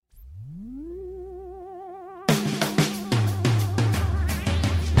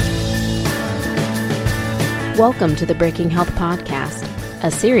Welcome to the Breaking Health Podcast,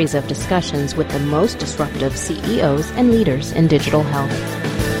 a series of discussions with the most disruptive CEOs and leaders in digital health.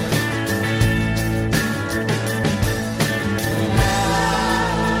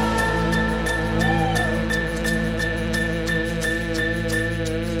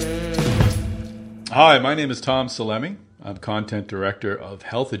 Hi, my name is Tom Salemi. I'm Content Director of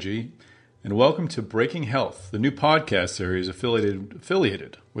Healthegy, and welcome to Breaking Health, the new podcast series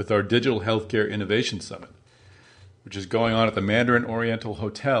affiliated with our Digital Healthcare Innovation Summit, which is going on at the Mandarin Oriental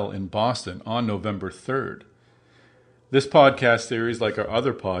Hotel in Boston on November 3rd. This podcast series, like our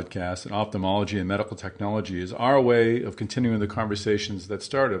other podcasts in ophthalmology and medical technology, is our way of continuing the conversations that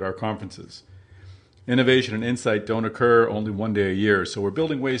start at our conferences. Innovation and insight don't occur only one day a year, so we're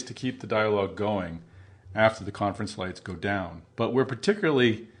building ways to keep the dialogue going after the conference lights go down. But we're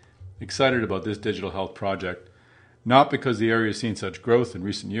particularly excited about this digital health project, not because the area has seen such growth in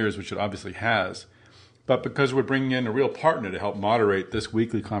recent years, which it obviously has, but because we're bringing in a real partner to help moderate this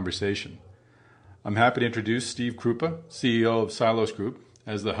weekly conversation. I'm happy to introduce Steve Krupa, CEO of Silos Group,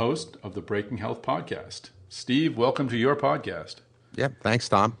 as the host of the Breaking Health Podcast. Steve, welcome to your podcast. Yep, thanks,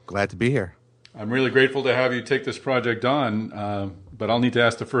 Tom. Glad to be here. I'm really grateful to have you take this project on, but I'll need to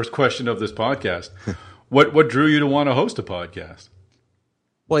ask the first question of this podcast. What drew you to want to host a podcast?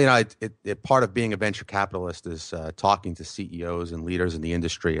 Well, part of being a venture capitalist is talking to CEOs and leaders in the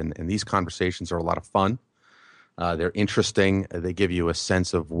industry, and these conversations are a lot of fun. They're interesting. They give you a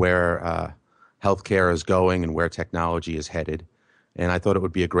sense of where healthcare is going and where technology is headed. And I thought it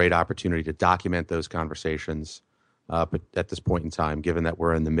would be a great opportunity to document those conversations, but at this point in time, given that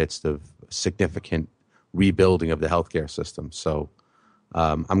we're in the midst of significant rebuilding of the healthcare system. So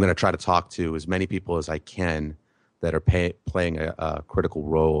I'm going to try to talk to as many people as I can that are playing a critical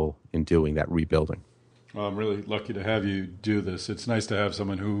role in doing that rebuilding. Well, I'm really lucky to have you do this. It's nice to have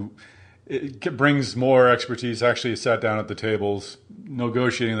someone who brings more expertise, actually sat down at the tables,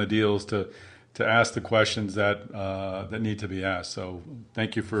 negotiating the deals to ask the questions that need to be asked. So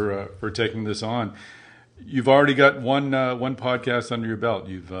thank you for taking this on. You've already got one podcast under your belt.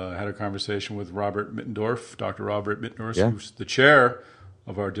 You've had a conversation with Robert Mittendorf, Dr. Robert Mittendorf, yeah, who's the chair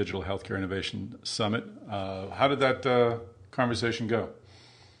of our Digital Healthcare Innovation Summit. How did that conversation go?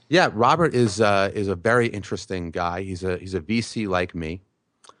 Yeah, Robert is a very interesting guy. He's a VC like me.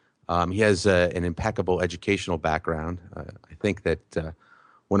 He has an impeccable educational background. I think that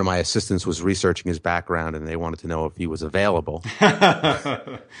one of my assistants was researching his background, and they wanted to know if he was available.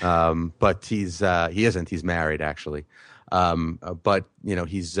 But he isn't. He's married, actually. But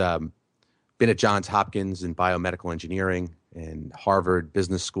he's been at Johns Hopkins in biomedical engineering, and Harvard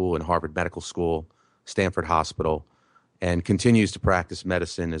Business School and Harvard Medical School, Stanford Hospital, and continues to practice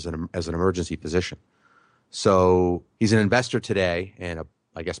medicine as an emergency physician. So he's an investor today and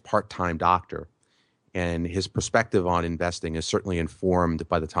I guess part-time doctor. And his perspective on investing is certainly informed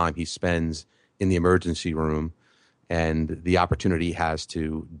by the time he spends in the emergency room and the opportunity he has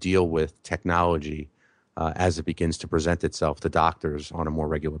to deal with technology as it begins to present itself to doctors on a more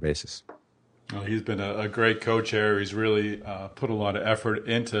regular basis. Well, he's been a great co-chair. He's really put a lot of effort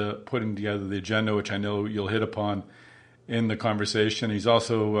into putting together the agenda, which I know you'll hit upon in the conversation. He's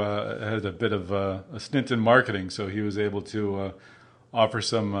also had a bit of a stint in marketing, so he was able to offer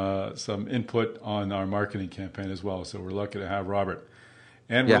some input on our marketing campaign as well. So we're lucky to have Robert.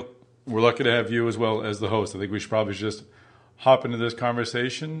 And we're lucky to have you as well as the host. I think we should probably just hop into this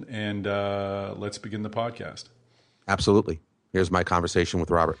conversation and let's begin the podcast. Absolutely. Here's my conversation with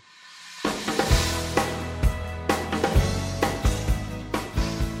Robert.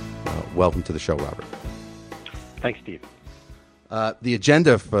 Welcome to the show, Robert. Thanks, Steve. The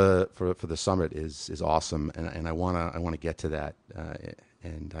agenda for the summit is awesome, and I want to get to that.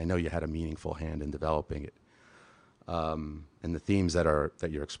 And I know you had a meaningful hand in developing it. And the themes that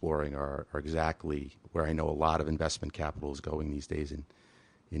you're exploring are exactly where I know a lot of investment capital is going these days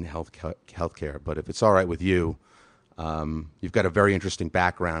in healthcare. But if it's all right with you, you've got a very interesting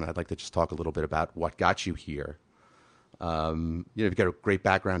background. I'd like to just talk a little bit about what got you here. You've got a great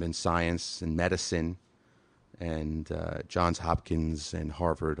background in science and medicine, and Johns Hopkins and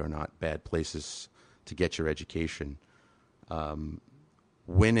Harvard are not bad places to get your education.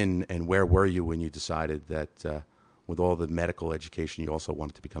 When and where were you when you decided that with all the medical education, you also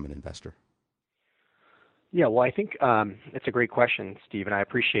wanted to become an investor? Yeah, well, I think it's a great question, Steve, and I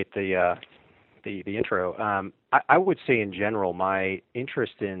appreciate the intro. I would say in general, my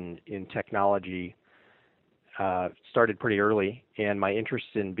interest in technology started pretty early, and my interest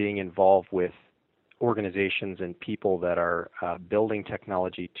in being involved with organizations and people that are building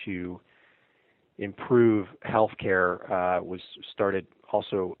technology to improve healthcare was started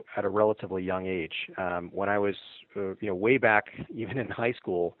also at a relatively young age. When I was, way back, even in high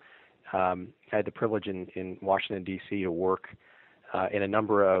school, I had the privilege in Washington, D.C. to work in a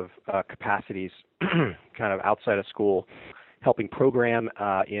number of capacities kind of outside of school, helping program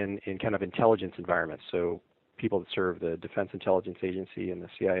in kind of intelligence environments, so people that serve the Defense Intelligence Agency and the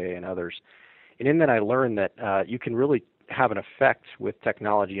CIA and others. And in that I learned that you can really have an effect with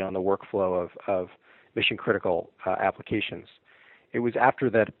technology on the workflow of mission-critical applications. It was after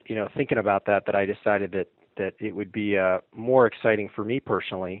that, thinking about that I decided that it would be more exciting for me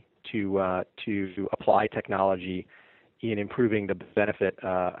personally to apply technology in improving the benefit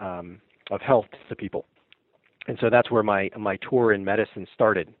of health to people. And so that's where my tour in medicine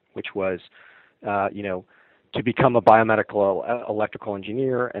started, which was, to become a biomedical electrical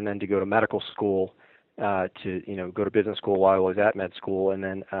engineer, and then to go to medical school, to go to business school while I was at med school, and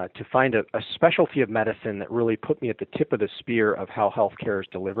then to find a specialty of medicine that really put me at the tip of the spear of how healthcare is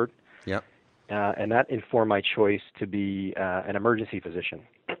delivered. Yep. And that informed my choice to be an emergency physician.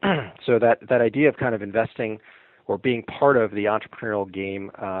 So that idea of kind of investing or being part of the entrepreneurial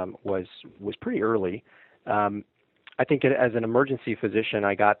game was pretty early. I think as an emergency physician,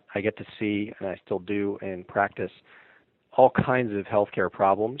 I get to see, and I still do in practice, all kinds of healthcare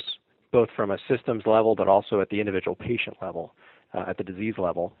problems, both from a systems level, but also at the individual patient level, at the disease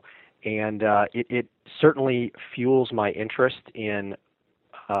level. And it certainly fuels my interest in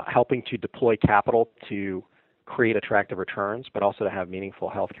helping to deploy capital to create attractive returns, but also to have meaningful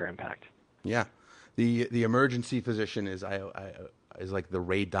healthcare impact. Yeah, the emergency physician is like the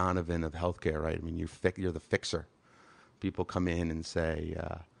Ray Donovan of healthcare, right? I mean, you're the fixer. People come in and say,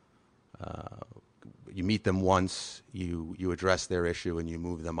 you meet them once, you address their issue, and you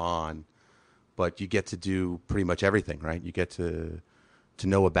move them on. But you get to do pretty much everything, right? You get to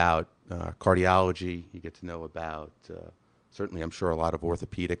know about cardiology. You get to know about certainly, I'm sure, a lot of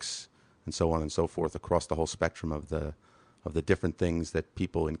orthopedics and so on and so forth across the whole spectrum of the different things that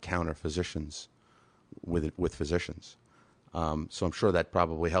people encounter physicians with physicians. So I'm sure that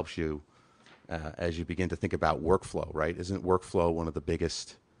probably helps you as you begin to think about workflow, right? Isn't workflow one of the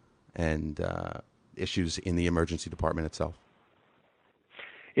biggest issues in the emergency department itself?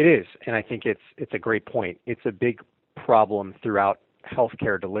 It is, and I think it's a great point. It's a big problem throughout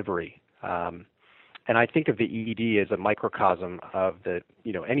healthcare delivery. And I think of the ED as a microcosm of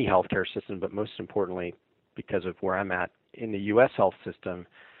any healthcare system, but most importantly, because of where I'm at in the U.S. health system,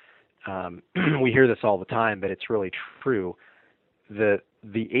 we hear this all the time, but it's really true. The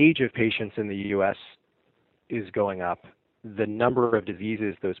age of patients in the U.S. is going up. The number of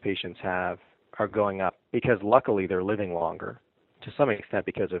diseases those patients have are going up because luckily they're living longer, to some extent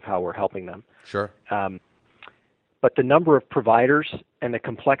because of how we're helping them. Sure. But the number of providers and the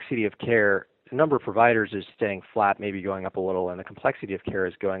complexity of care, the number of providers is staying flat, maybe going up a little, and the complexity of care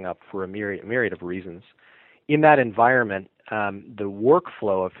is going up for a myriad of reasons. In that environment, the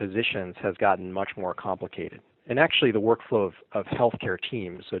workflow of physicians has gotten much more complicated. And actually the workflow of healthcare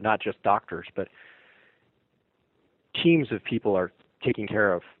teams, so not just doctors, but teams of people are taking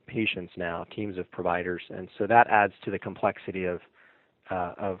care of patients now, teams of providers, and so that adds to the complexity of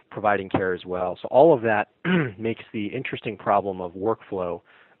providing care as well. So all of that makes the interesting problem of workflow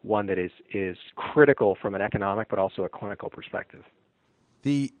one that is critical from an economic but also a clinical perspective.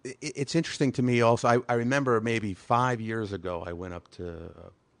 It's interesting to me also. I remember maybe 5 years ago I went up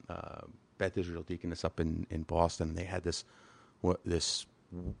to Beth Israel Deaconess up in Boston, and they had this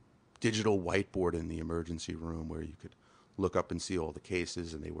digital whiteboard in the emergency room where you could look up and see all the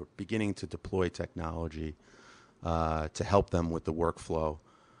cases, and they were beginning to deploy technology to help them with the workflow.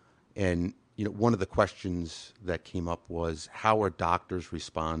 And one of the questions that came up was, how are doctors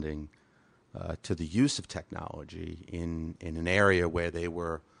responding to the use of technology in an area where they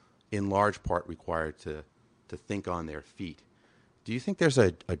were in large part required to think on their feet? Do you think there's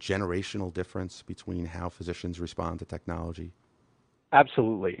a generational difference between how physicians respond to technology?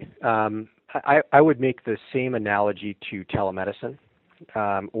 Absolutely. I would make the same analogy to telemedicine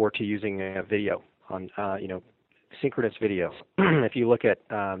or to using a video on, synchronous video. If you look at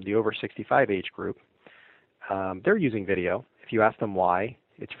the over 65 age group, they're using video. If you ask them why,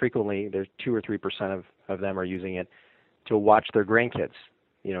 it's frequently, there's 2 or 3% of them are using it to watch their grandkids,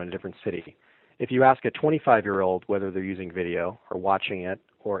 in a different city. If you ask a 25-year-old whether they're using video or watching it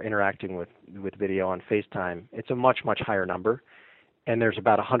or interacting with video on FaceTime, it's a much, much higher number. And there's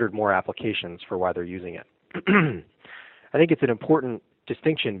about 100 more applications for why they're using it. I think it's an important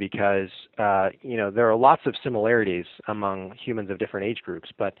distinction because, there are lots of similarities among humans of different age groups,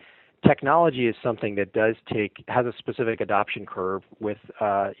 but technology is something that has a specific adoption curve with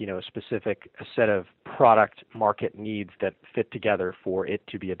a specific set of product market needs that fit together for it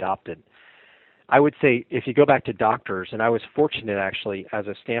to be adopted. I would say if you go back to doctors, and I was fortunate actually as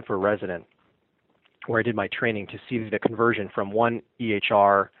a Stanford resident where I did my training to see the conversion from one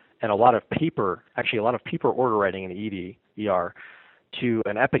EHR and a lot of paper order writing in the ER to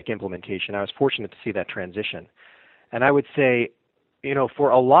an Epic implementation. I was fortunate to see that transition. And I would say, for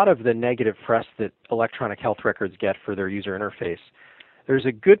a lot of the negative press that electronic health records get for their user interface, there's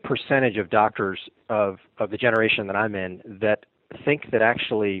a good percentage of doctors of the generation that I'm in that think that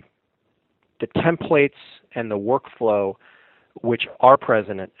actually the templates and the workflow which are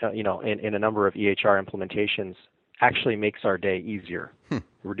present, in a number of EHR implementations actually makes our day easier.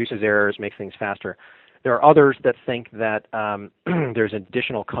 Reduces errors, makes things faster. There are others that think that there's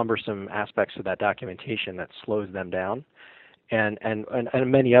additional cumbersome aspects of that documentation that slows them down, and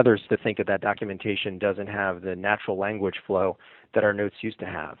many others that think that documentation doesn't have the natural language flow that our notes used to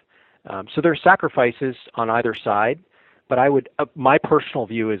have. So there are sacrifices on either side, but my personal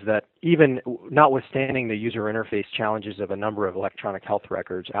view is that even notwithstanding the user interface challenges of a number of electronic health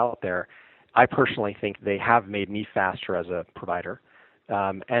records out there, I personally think they have made me faster as a provider,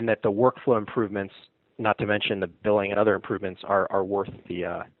 and that the workflow improvements, not to mention the billing and other improvements, are worth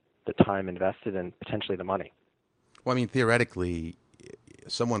the time invested and potentially the money. Well, I mean, theoretically,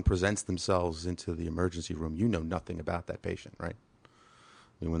 someone presents themselves into the emergency room, you know nothing about that patient, right?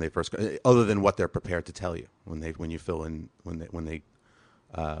 I mean, when they first, other than what they're prepared to tell you when they fill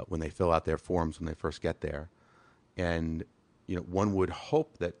out their forms when they first get there, and one would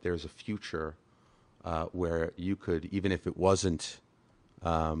hope that there's a future where you could, even if it wasn't,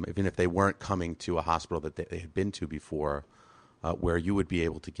 even if they weren't coming to a hospital that they had been to before, where you would be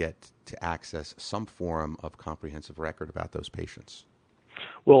able to get to access some form of comprehensive record about those patients.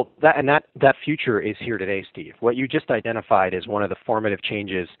 Well, that future is here today, Steve. What you just identified is one of the formative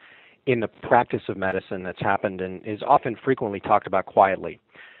changes in the practice of medicine that's happened and is often frequently talked about quietly.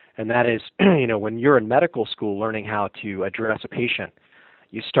 And that is, when you're in medical school learning how to address a patient,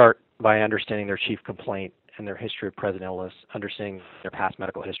 you start by understanding their chief complaint and their history of present illness, understanding their past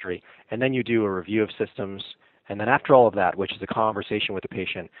medical history, and then you do a review of systems. And then after all of that, which is a conversation with the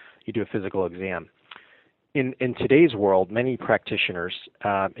patient, you do a physical exam. In today's world, many practitioners,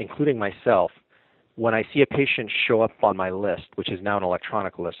 including myself, when I see a patient show up on my list, which is now an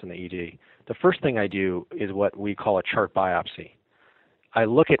electronic list in the ED, the first thing I do is what we call a chart biopsy. I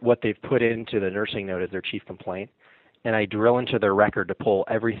look at what they've put into the nursing note as their chief complaint, and I drill into their record to pull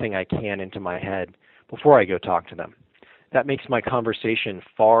everything I can into my head before I go talk to them. That makes my conversation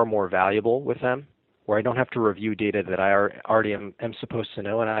far more valuable with them, where I don't have to review data that I already am supposed to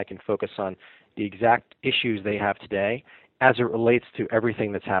know, and I can focus on the exact issues they have today as it relates to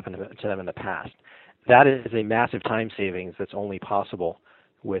everything that's happened to them in the past. That is a massive time savings that's only possible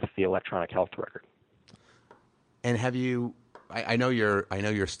with the electronic health record. And have you? I know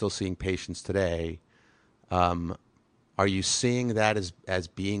you're still seeing patients today. Are you seeing that as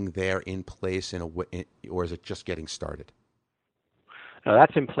being there in place in a way, or is it just getting started? No,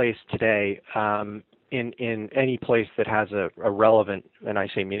 that's in place today. In any place that has a relevant, and I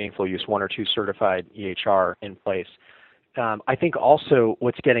say meaningful use, 1 or 2 certified EHR in place. I think also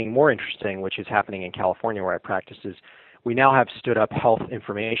what's getting more interesting, which is happening in California where I practice, is we now have stood up health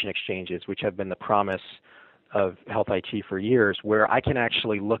information exchanges, which have been the promise of health IT for years, where I can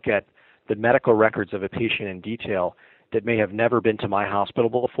actually look at the medical records of a patient in detail that may have never been to my hospital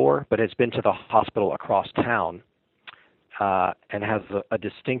before, but has been to the hospital across town and has a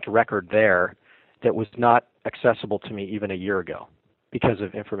distinct record there that was not accessible to me even a year ago because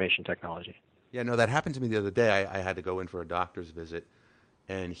of information technology. Yeah, no, that happened to me the other day. I had to go in for a doctor's visit,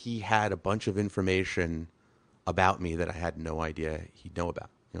 and he had a bunch of information about me that I had no idea he'd know about.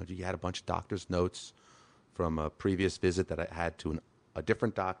 He had a bunch of doctor's notes from a previous visit that I had to a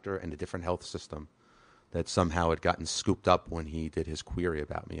different doctor and a different health system that somehow had gotten scooped up when he did his query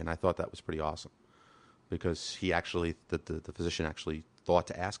about me, and I thought that was pretty awesome because he actually, the physician actually thought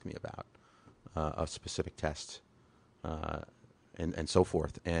to ask me about a specific test and so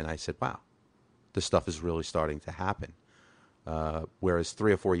forth. And I said, wow, this stuff is really starting to happen. Whereas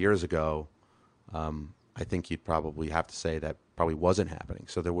 3 or 4 years ago, I think you'd probably have to say that probably wasn't happening.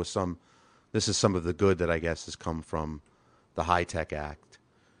 So there was this is some of the good that I guess has come from the HITECH Act,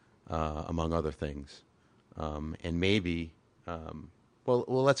 among other things. And maybe, well,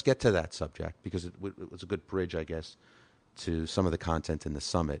 let's get to that subject because it was a good bridge, I guess, to some of the content in the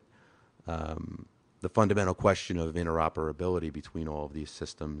summit. The fundamental question of interoperability between all of these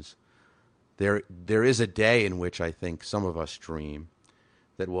systems. There is a day in which I think some of us dream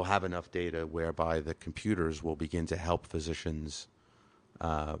that we'll have enough data whereby the computers will begin to help physicians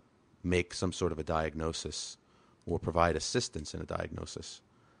make some sort of a diagnosis or provide assistance in a diagnosis.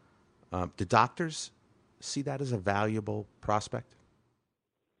 Do doctors see that as a valuable prospect?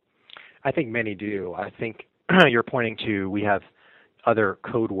 I think many do. I think you're pointing to, we have other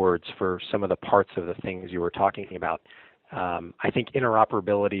code words for some of the parts of the things you were talking about. I think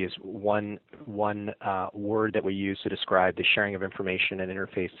interoperability is one word that we use to describe the sharing of information and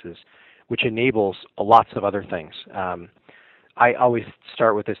interfaces, which enables lots of other things. I always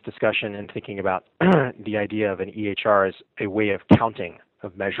start with this discussion and thinking about the idea of an EHR as a way of counting,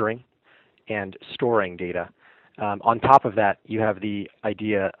 of measuring, and storing data. On top of that, you have the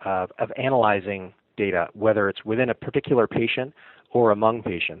idea of analyzing data, whether it's within a particular patient or among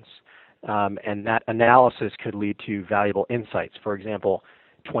patients. And that analysis could lead to valuable insights. For example,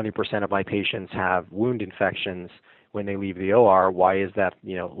 20% of my patients have wound infections when they leave the OR. Why is that?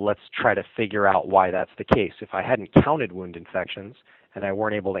 Let's try to figure out why that's the case. If I hadn't counted wound infections and I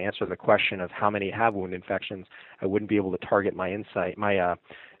weren't able to answer the question of how many have wound infections, I wouldn't be able to target my insight, my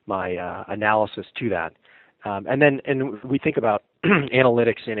analysis to that. And we think about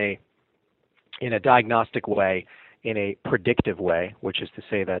analytics in a diagnostic way, in a predictive way, which is to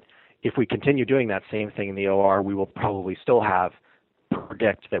say that if we continue doing that same thing in the OR, we will probably still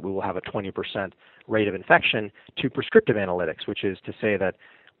predict that we will have a 20% rate of infection, to prescriptive analytics, which is to say that,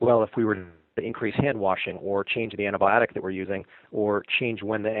 well, if we were to increase hand washing or change the antibiotic that we're using or change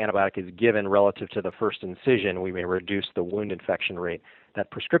when the antibiotic is given relative to the first incision, we may reduce the wound infection rate. That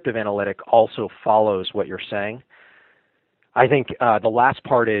prescriptive analytic also follows what you're saying. I think the last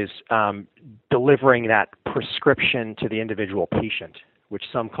part is delivering that prescription to the individual patient, which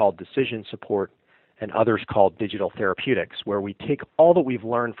some call decision support and others call digital therapeutics, where we take all that we've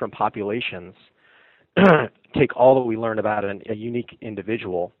learned from populations, take all that we learned about a unique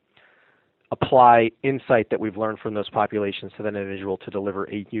individual, apply insight that we've learned from those populations to that individual to deliver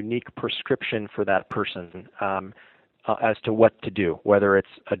a unique prescription for that person as to what to do, whether it's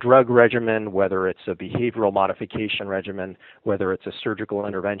a drug regimen, whether it's a behavioral modification regimen, whether it's a surgical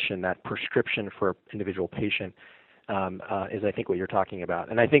intervention. That prescription for individual patient is, I think, what you're talking about.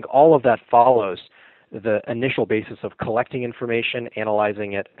 And I think all of that follows the initial basis of collecting information,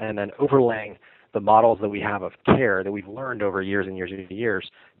 analyzing it, and then overlaying the models that we have of care that we've learned over years and years and years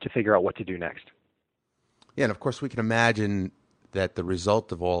to figure out what to do next. Yeah, and of course we can imagine that the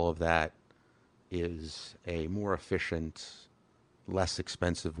result of all of that is a more efficient, less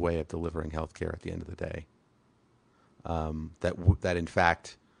expensive way of delivering healthcare at the end of the day. That in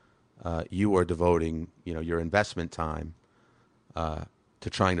fact you are devoting your investment time to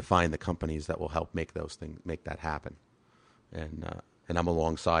trying to find the companies that will help make that happen, and I'm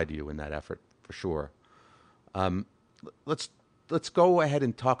alongside you in that effort for sure. Let's go ahead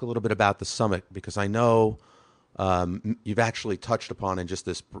and talk a little bit about the summit, because I know you've actually touched upon in just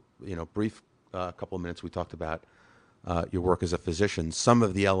this brief couple of minutes we talked about your work as a physician, some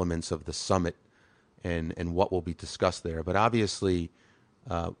of the elements of the summit and what will be discussed there. But obviously,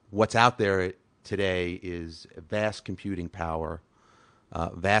 what's out there today is vast computing power,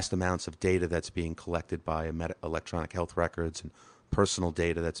 vast amounts of data that's being collected by electronic health records and personal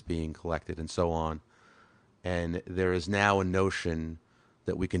data that's being collected and so on. And there is now a notion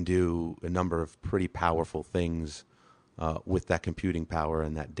that we can do a number of pretty powerful things with that computing power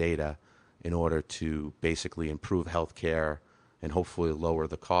and that data in order to basically improve healthcare and hopefully lower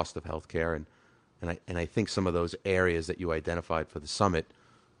the cost of healthcare. And I think some of those areas that you identified for the summit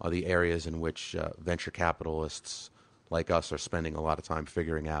are the areas in which venture capitalists like us are spending a lot of time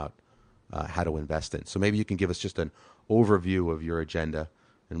figuring out how to invest in. So maybe you can give us just an overview of your agenda,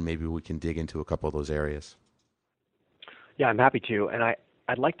 and maybe we can dig into a couple of those areas. Yeah, I'm happy to. And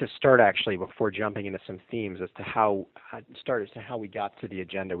I'd like to start actually before jumping into some themes as to how we got to the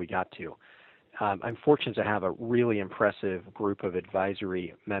agenda we got to. I'm fortunate to have a really impressive group of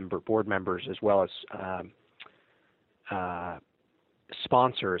advisory board members, as well as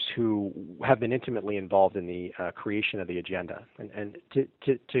sponsors who have been intimately involved in the creation of the agenda. And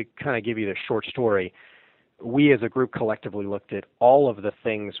to kind of give you the short story, we as a group collectively looked at all of the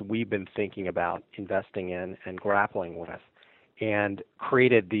things we've been thinking about investing in and grappling with, and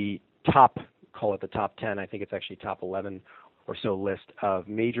created the top 10, I think it's actually top 11 or so list of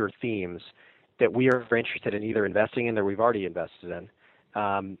major themes that we are interested in either investing in or we've already invested in.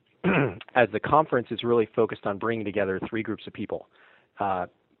 As the conference is really focused on bringing together three groups of people: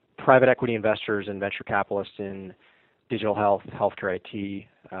 private equity investors and venture capitalists in digital health, healthcare IT,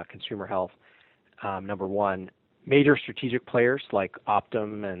 consumer health, number one; major strategic players like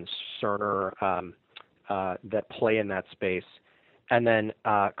Optum and Cerner that play in that space; and then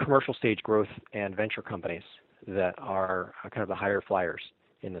commercial stage growth and venture companies that are kind of the higher flyers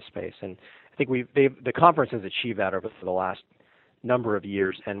in the space. And I think the conference has achieved that over the last number of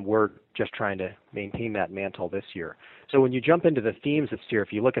years, and we're just trying to maintain that mantle this year. So when you jump into the themes this year,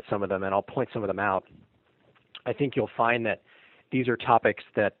 if you look at some of them, and I'll point some of them out, I think you'll find that these are topics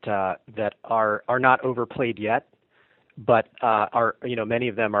that are not overplayed yet, but are many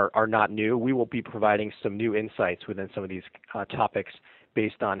of them are not new. We will be providing some new insights within some of these topics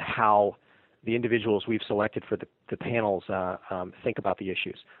based on how the individuals we've selected for the panels think about the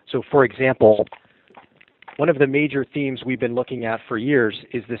issues. So, for example, one of the major themes we've been looking at for years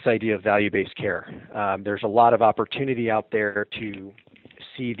is this idea of value-based care. There's a lot of opportunity out there to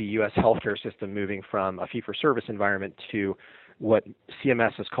see the U.S. healthcare system moving from a fee-for-service environment to what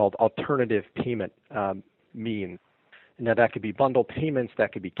CMS has called alternative payment means. Now, that could be bundled payments,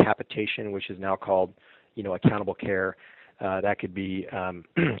 that could be capitation, which is now called, accountable care. That could be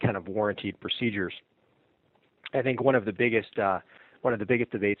kind of warranted procedures. I think one of the biggest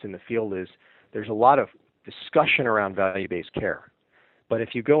debates in the field is there's a lot of discussion around value-based care, but if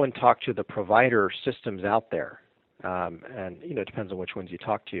you go and talk to the provider systems out there, and it depends on which ones you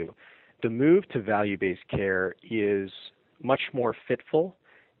talk to, the move to value-based care is much more fitful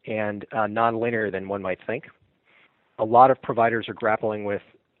and nonlinear than one might think. A lot of providers are grappling with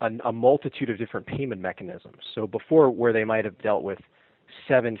a multitude of different payment mechanisms. So before, where they might have dealt with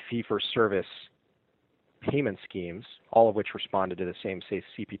 7 fee-for-service payment schemes, all of which responded to the same, say,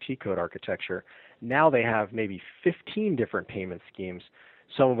 CPT code architecture, now they have maybe 15 different payment schemes,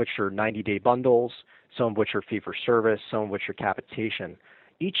 some of which are 90-day bundles, some of which are fee-for-service, some of which are capitation,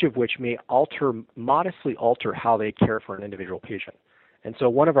 each of which may modestly alter how they care for an individual patient. And so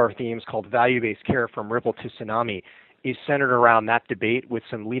one of our themes, called Value-Based Care from Ripple to Tsunami, is centered around that debate with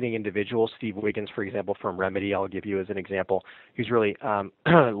some leading individuals. Steve Wiggins, for example, from Remedy, I'll give you as an example, who's really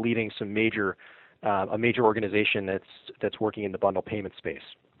leading a major organization that's working in the bundle payment space.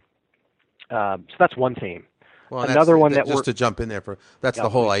 So that's one theme. Well, another one that just to jump in there that's the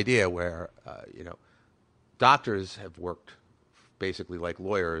whole idea where doctors have worked basically like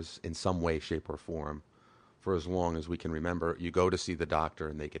lawyers in some way, shape, or form for as long as we can remember. You go to see the doctor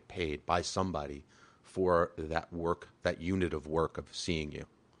and they get paid by somebody for that work, that unit of work of seeing you.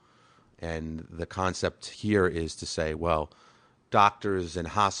 And the concept here is to say, well, doctors and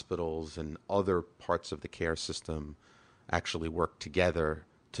hospitals and other parts of the care system actually work together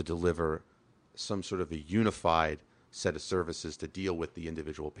to deliver some sort of a unified set of services to deal with the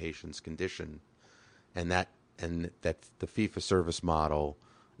individual patient's condition, and that the fee-for-service model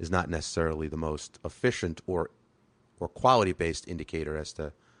is not necessarily the most efficient or quality-based indicator as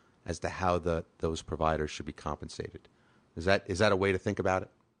to how those providers should be compensated. Is that a way to think about it?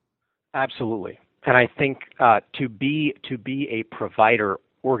 Absolutely. And I think to be a provider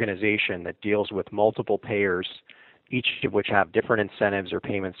organization that deals with multiple payers, each of which have different incentives or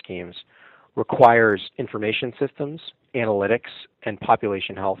payment schemes, requires information systems, analytics, and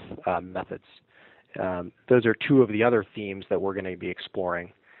population health methods. Those are two of the other themes that we're going to be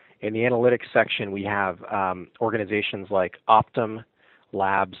exploring. In the analytics section, we have organizations like Optum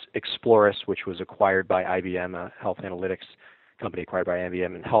Labs, Exploris, which was acquired by IBM, a health analytics company acquired by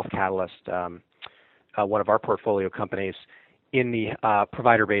IBM, and Health Catalyst, one of our portfolio companies, in the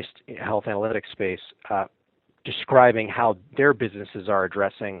provider-based health analytics space, describing how their businesses are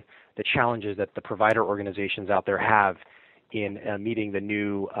addressing the challenges that the provider organizations out there have in meeting the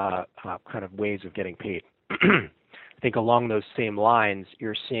new kind of ways of getting paid. I think along those same lines,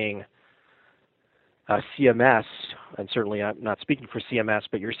 you're seeing CMS, and certainly I'm not speaking for CMS,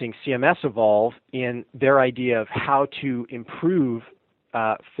 but you're seeing CMS evolve in their idea of how to improve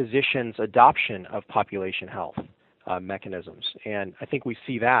physicians' adoption of population health mechanisms. And I think we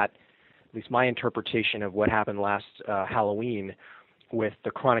see that, at least my interpretation of what happened last Halloween with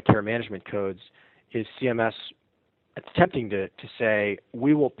the chronic care management codes, is CMS attempting to say,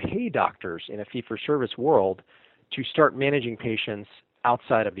 we will pay doctors in a fee-for-service world to start managing patients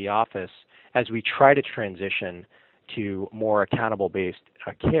outside of the office as we try to transition to more accountable-based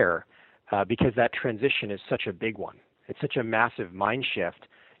care, because that transition is such a big one. It's such a massive mind shift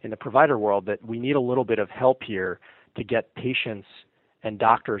in the provider world that we need a little bit of help here to get patients and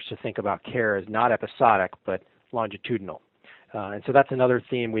doctors to think about care as not episodic but longitudinal. And so that's another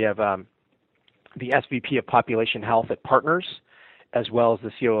theme. We have the SVP of Population Health at Partners, as well as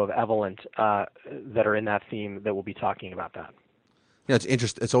the CEO of Evolent, that are in that theme that will be talking about that.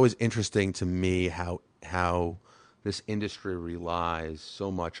 It's always interesting to me how this industry relies so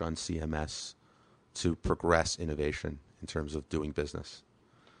much on CMS to progress innovation in terms of doing business.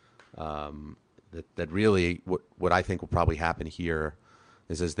 that really what I think will probably happen here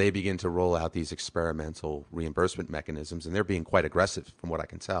is as they begin to roll out these experimental reimbursement mechanisms, and they're being quite aggressive from what I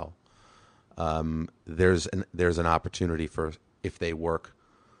can tell, there's an opportunity for, if they work,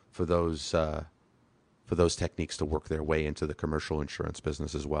 for those techniques to work their way into the commercial insurance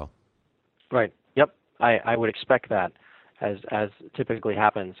business as well. Right. Yep. I would expect that, as typically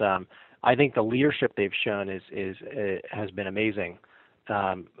happens. I think the leadership they've shown has been amazing.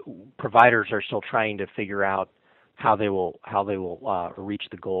 Providers are still trying to figure out how they will reach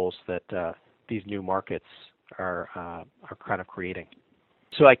the goals that these new markets are kind of creating.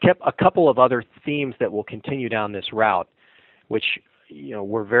 So I kept a couple of other themes that will continue down this route, which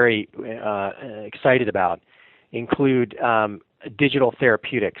we're very excited about, include digital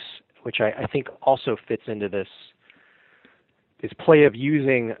therapeutics, which I think also fits into this play of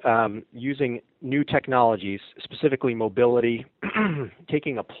using new technologies, specifically mobility,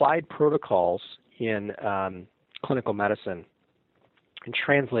 taking applied protocols in clinical medicine and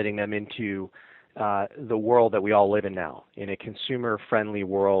translating them into the world that we all live in now, in a consumer-friendly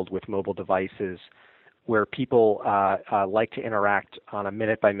world with mobile devices where people like to interact on a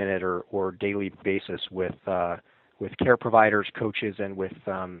minute-by-minute or daily basis with care providers, coaches, and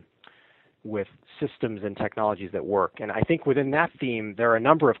with systems and technologies that work. And I think within that theme, there are a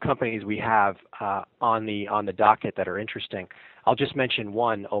number of companies we have on the docket that are interesting. I'll just mention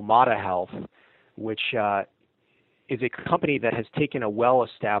one, Omada Health, which is a company that has taken a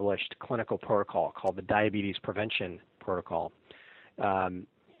well-established clinical protocol called the Diabetes Prevention Protocol,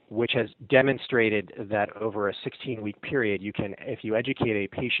 which has demonstrated that over a 16-week period, if you educate a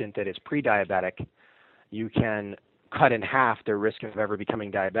patient that is pre-diabetic, you can cut in half their risk of ever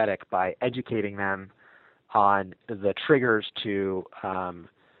becoming diabetic by educating them on the triggers to,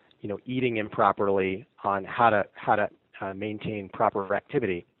 eating improperly, on how to maintain proper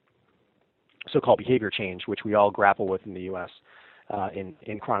activity, so-called behavior change, which we all grapple with in the U.S.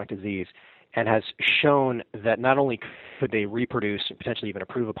 In chronic disease, and has shown that not only could they reproduce and potentially even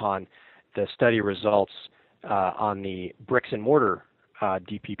improve upon the study results on the bricks and mortar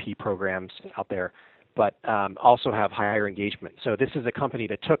DPP programs out there, but also have higher engagement. So this is a company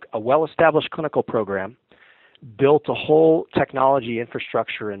that took a well-established clinical program, built a whole technology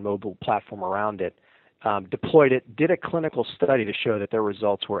infrastructure and mobile platform around it, deployed it, did a clinical study to show that their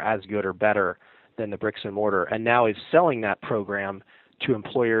results were as good or better than the bricks and mortar, and now is selling that program to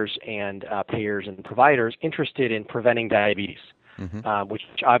employers and payers and providers interested in preventing diabetes, which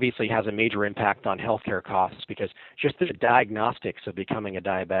obviously has a major impact on healthcare costs, because just the diagnostics of becoming a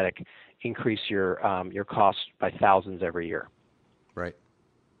diabetic increase your costs by thousands every year. Right.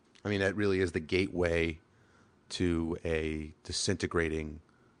 I mean, that really is the gateway to a disintegrating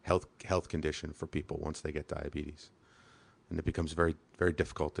health condition for people once they get diabetes, and it becomes very, very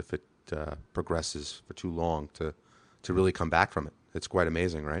difficult if it progresses for too long to really come back from it. It's quite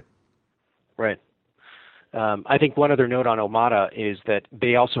amazing, right? Right. I think one other note on Omada is that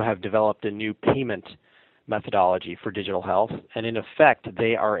they also have developed a new payment methodology for digital health, and in effect,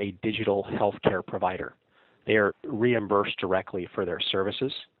 they are a digital healthcare provider. They are reimbursed directly for their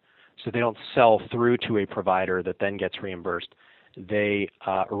services, so they don't sell through to a provider that then gets reimbursed. They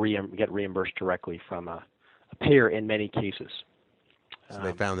get reimbursed directly from a payer in many cases. So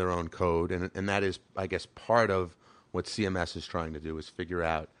they found their own code, and that is, I guess, part of what CMS is trying to do, is figure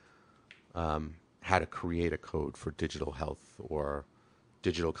out how to create a code for digital health or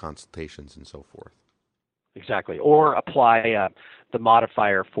digital consultations and so forth. Exactly, or apply the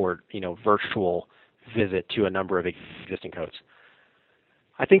modifier for virtual visit to a number of existing codes.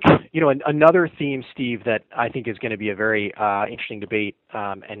 I think another theme, Steve, that I think is going to be a very interesting debate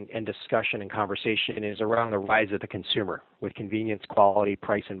and discussion and conversation is around the rise of the consumer, with convenience, quality,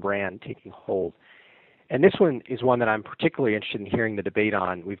 price, and brand taking hold. And this one is one that I'm particularly interested in hearing the debate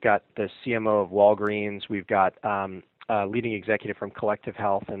on. We've got the CMO of Walgreens, we've got a leading executive from Collective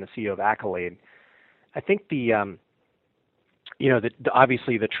Health, and the CEO of Accolade. I think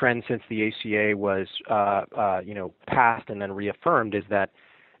obviously the trend since the ACA was passed and then reaffirmed is that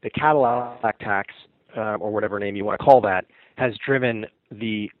the Cadillac tax, or whatever name you want to call that, has driven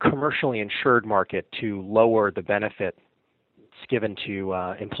the commercially insured market to lower the benefits given to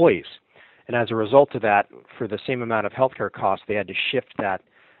employees. And as a result of that, for the same amount of healthcare costs, they had to shift that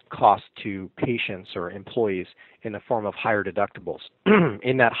cost to patients or employees in the form of higher deductibles.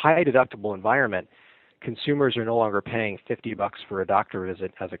 In that high deductible environment, consumers are no longer paying $50 for a doctor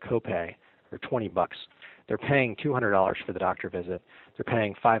visit as a copay, or $20. They're paying $200 for the doctor visit. They're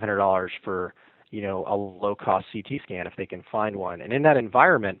paying $500 for a low-cost CT scan if they can find one. And in that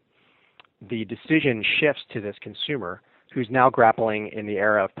environment, the decision shifts to this consumer. who's now grappling in the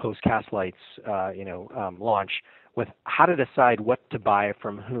era of post-Castlight's launch with how to decide what to buy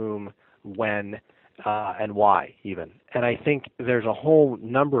from whom, when, and why even. And I think there's a whole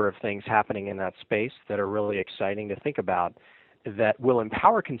number of things happening in that space that are really exciting to think about that will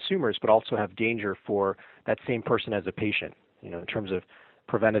empower consumers but also have danger for that same person as a patient, in terms of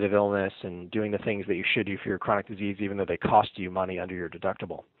preventative illness and doing the things that you should do for your chronic disease even though they cost you money under your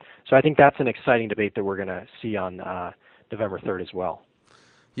deductible. So I think that's an exciting debate that we're going to see on November 3rd as well.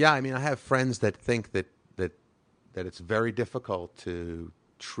 Yeah, I mean, I have friends that think that it's very difficult to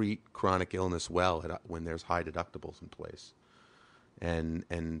treat chronic illness well when there's high deductibles in place. And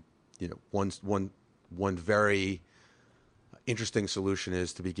one very interesting solution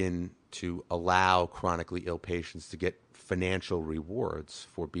is to begin to allow chronically ill patients to get financial rewards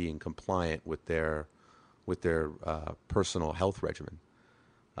for being compliant with their personal health regimen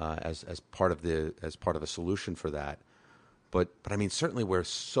as part of a solution for that. But I mean, certainly we're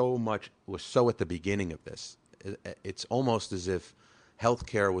so at the beginning of this. It's almost as if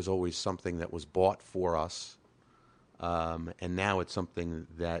healthcare was always something that was bought for us, and now it's something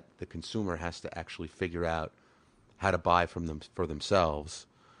that the consumer has to actually figure out how to buy for themselves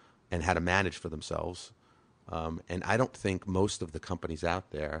and how to manage for themselves. And I don't think most of the companies out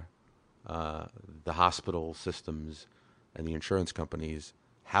there, the hospital systems and the insurance companies,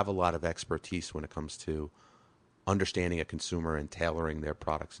 have a lot of expertise when it comes to understanding a consumer and tailoring their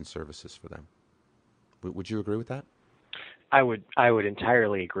products and services for them. Would you agree with that? I would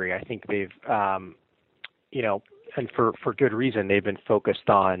entirely agree. I think they've, and for good reason, they've been focused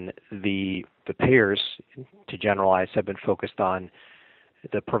on the payers, to generalize, have been focused on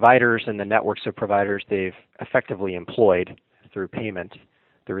the providers and the networks of providers they've effectively employed through payment,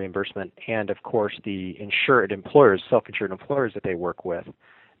 the reimbursement, and of course the insured employers, self-insured employers that they work with,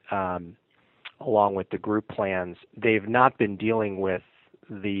 along with the group plans. They've not been dealing with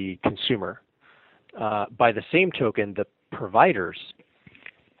the consumer. By the same token, the providers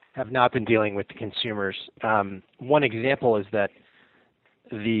have not been dealing with the consumers. One example is that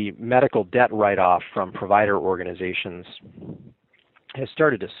the medical debt write-off from provider organizations has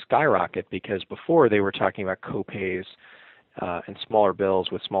started to skyrocket because before they were talking about co-pays and smaller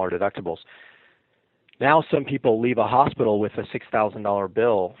bills with smaller deductibles. Now some people leave a hospital with a $6,000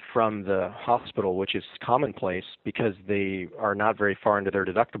 bill from the hospital, which is commonplace because they are not very far into their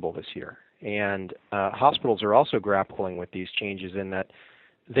deductible this year. And hospitals are also grappling with these changes in that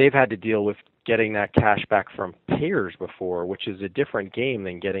they've had to deal with getting that cash back from payers before, which is a different game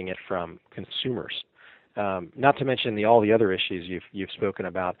than getting it from consumers. Not to mention all the other issues you've spoken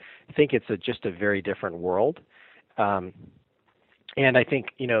about. I think it's just a very different world. And I think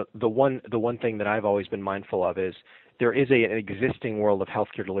the one thing that I've always been mindful of is there is an existing world of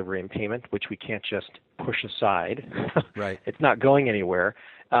healthcare delivery and payment which we can't just push aside. Right. It's not going anywhere.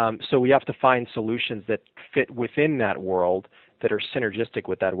 So we have to find solutions that fit within that world that are synergistic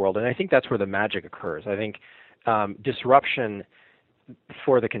with that world, and I think that's where the magic occurs. I think disruption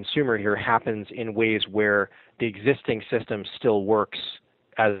for the consumer here happens in ways where the existing system still works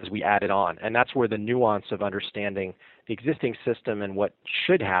as we add it on, and that's where the nuance of understanding the existing system and what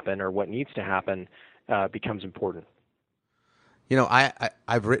should happen or what needs to happen becomes important.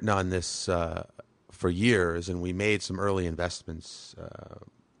 I've written on this for years, and we made some early investments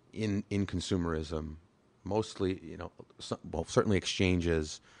in consumerism, mostly, certainly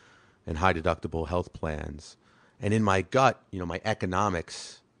exchanges and high deductible health plans. And in my gut, my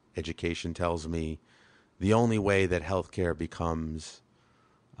economics education tells me the only way that healthcare becomes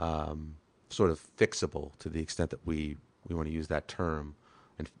sort of fixable, to the extent that we want to use that term,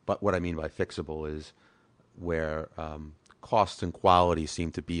 but what I mean by fixable is where cost and quality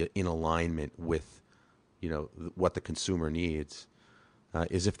seem to be in alignment with what the consumer needs,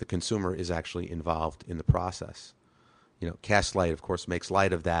 is if the consumer is actually involved in the process. Castlight, of course, makes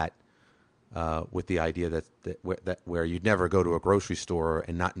light of that with the idea that where you'd never go to a grocery store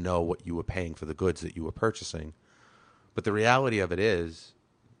and not know what you were paying for the goods that you were purchasing. But the reality of it is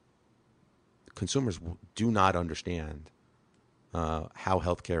consumers do not understand how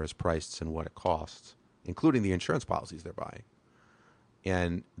healthcare is priced and what it costs, including the insurance policies they're buying.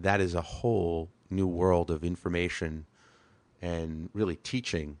 And that is a whole new world of information and really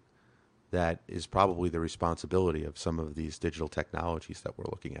teaching that is probably the responsibility of some of these digital technologies that we're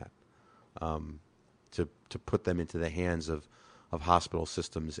looking at, to put them into the hands of hospital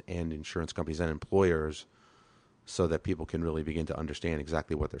systems and insurance companies and employers so that people can really begin to understand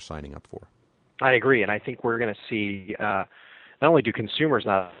exactly what they're signing up for. I agree, and I think we're going to see not only do consumers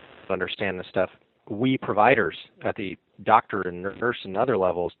not understand this stuff, we providers at the doctor and nurse and other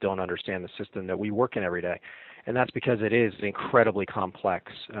levels don't understand the system that we work in every day. And that's because it is incredibly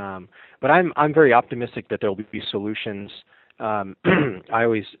complex. But I'm very optimistic that there will be solutions. I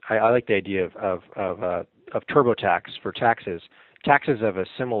like the idea of TurboTax for taxes. Taxes of a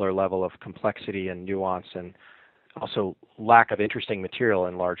similar level of complexity and nuance, and also lack of interesting material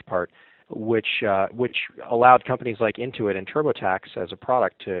in large part, which allowed companies like Intuit and TurboTax as a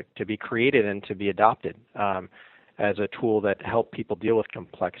product to be created and to be adopted as a tool that helped people deal with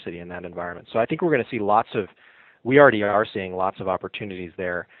complexity in that environment. So I think we're going to see we already are seeing lots of opportunities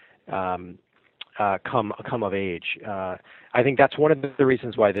there come of age. I think that's one of the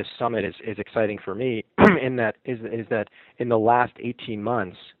reasons why this summit is exciting for me. In that in the last 18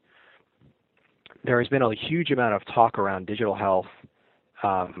 months, there has been a huge amount of talk around digital health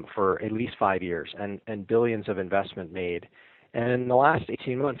for at least 5 years, and billions of investment made. And in the last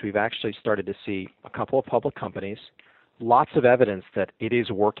 18 months, we've actually started to see a couple of public companies, lots of evidence that it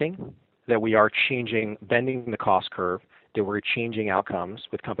is working, that we are bending the cost curve, that we're changing outcomes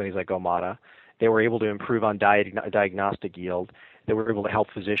with companies like Omada. They were able to improve on diagnostic yield. They were able to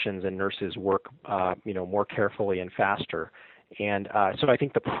help physicians and nurses work, more carefully and faster. And so I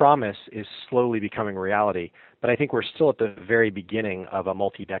think the promise is slowly becoming reality. But I think we're still at the very beginning of a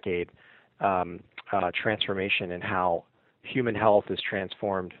multi-decade transformation in how human health is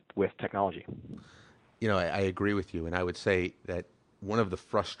transformed with technology. I agree with you, and I would say that one of the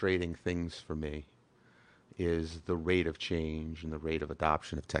frustrating things for me is the rate of change and the rate of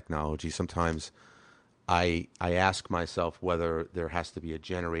adoption of technology. Sometimes I ask myself whether there has to be a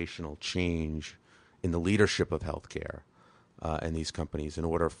generational change in the leadership of healthcare and these companies in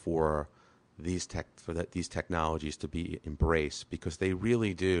order for these technologies to be embraced, because they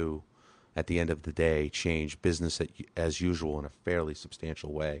really do, at the end of the day, change business as usual in a fairly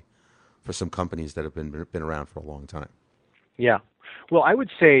substantial way for some companies that have been around for a long time. Yeah. Well, I would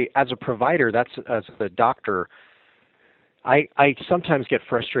say as a provider, as a doctor, I sometimes get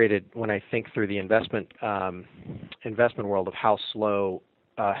frustrated when I think through the investment world of how slow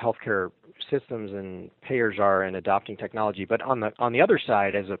healthcare systems and payers are in adopting technology. But on the other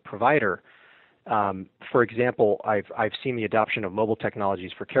side, as a provider, for example, I've seen the adoption of mobile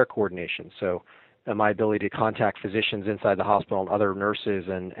technologies for care coordination. So my ability to contact physicians inside the hospital and other nurses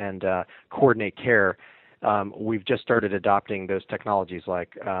and coordinate care. We've just started adopting those technologies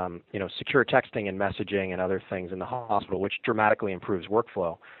like secure texting and messaging and other things in the hospital, which dramatically improves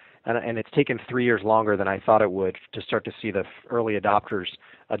workflow. And it's taken 3 years longer than I thought it would to start to see the early adopters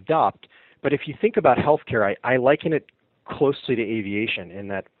adopt. But if you think about healthcare, I liken it closely to aviation in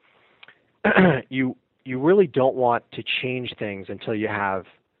that you really don't want to change things until you have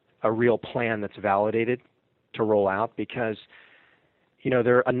a real plan that's validated to roll out, because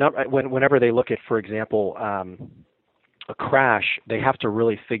there are whenever they look at, for example, a crash, they have to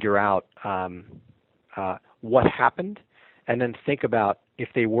really figure out what happened, and then think about if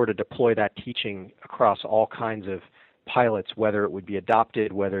they were to deploy that teaching across all kinds of pilots, whether it would be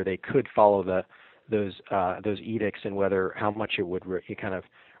adopted, whether they could follow those edicts, and how much it would kind of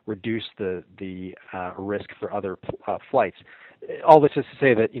reduce the risk for other flights. All this is to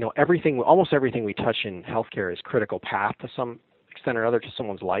say that almost everything we touch in healthcare is critical path to some extent or other to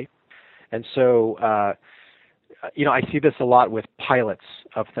someone's life. And so, I see this a lot with pilots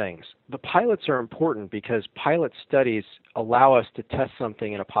of things. The pilots are important because pilot studies allow us to test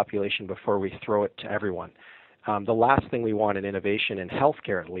something in a population before we throw it to everyone. The last thing we want in innovation, in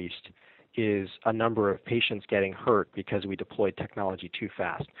healthcare at least, is a number of patients getting hurt because we deployed technology too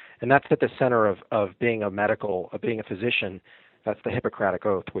fast. And that's at the center of being a physician. That's the Hippocratic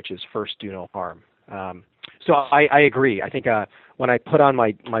Oath, which is first do no harm. So I agree. I think when I put on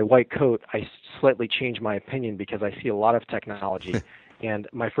my white coat, I slightly change my opinion because I see a lot of technology. And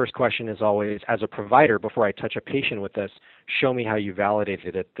my first question is always, as a provider, before I touch a patient with this, show me how you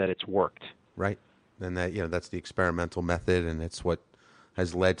validated it, that it's worked. Right. And that's the experimental method, and it's what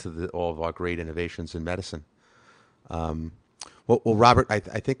has led to all of our great innovations in medicine. Well, Robert, I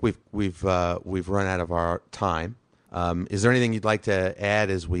think we've run out of our time. Is there anything you'd like to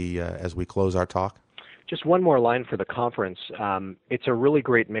add as we close our talk? Just one more line for the conference. It's a really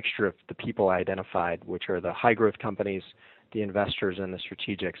great mixture of the people I identified, which are the high-growth companies, the investors, and the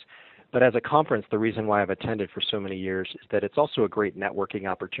strategics. But as a conference, the reason why I've attended for so many years is that it's also a great networking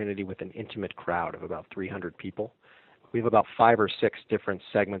opportunity with an intimate crowd of about 300 people. We have about 5 or 6 different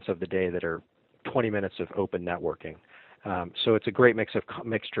segments of the day that are 20 minutes of open networking. So it's a great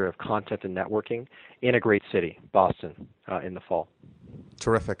mixture of content and networking in a great city, Boston, in the fall.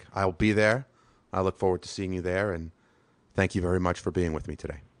 Terrific. I'll be there. I look forward to seeing you there, and thank you very much for being with me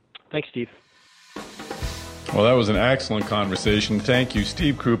today. Thanks, Steve. Well, that was an excellent conversation. Thank you,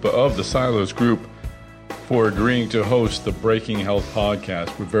 Steve Krupa of the Silos Group, for agreeing to host the Breaking Health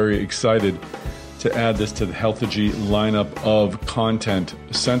podcast. We're very excited to add this to the Healthegy lineup of content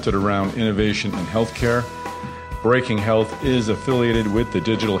centered around innovation in healthcare. Breaking Health is affiliated with the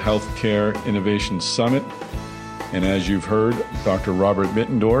Digital Healthcare Innovation Summit. And as you've heard, Dr. Robert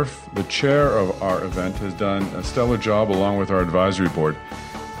Mittendorf, the chair of our event, has done a stellar job along with our advisory board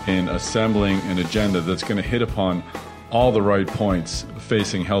in assembling an agenda that's going to hit upon all the right points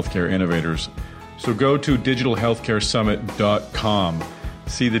facing healthcare innovators. So go to digitalhealthcaresummit.com,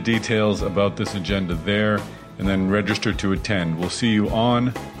 see the details about this agenda there, and then register to attend. We'll see you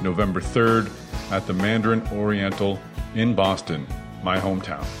on November 3rd at the Mandarin Oriental in Boston, my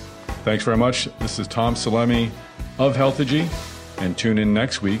hometown. Thanks very much. This is Tom Salemi of Healthegy, and tune in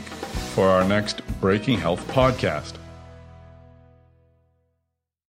next week for our next Breaking Health podcast.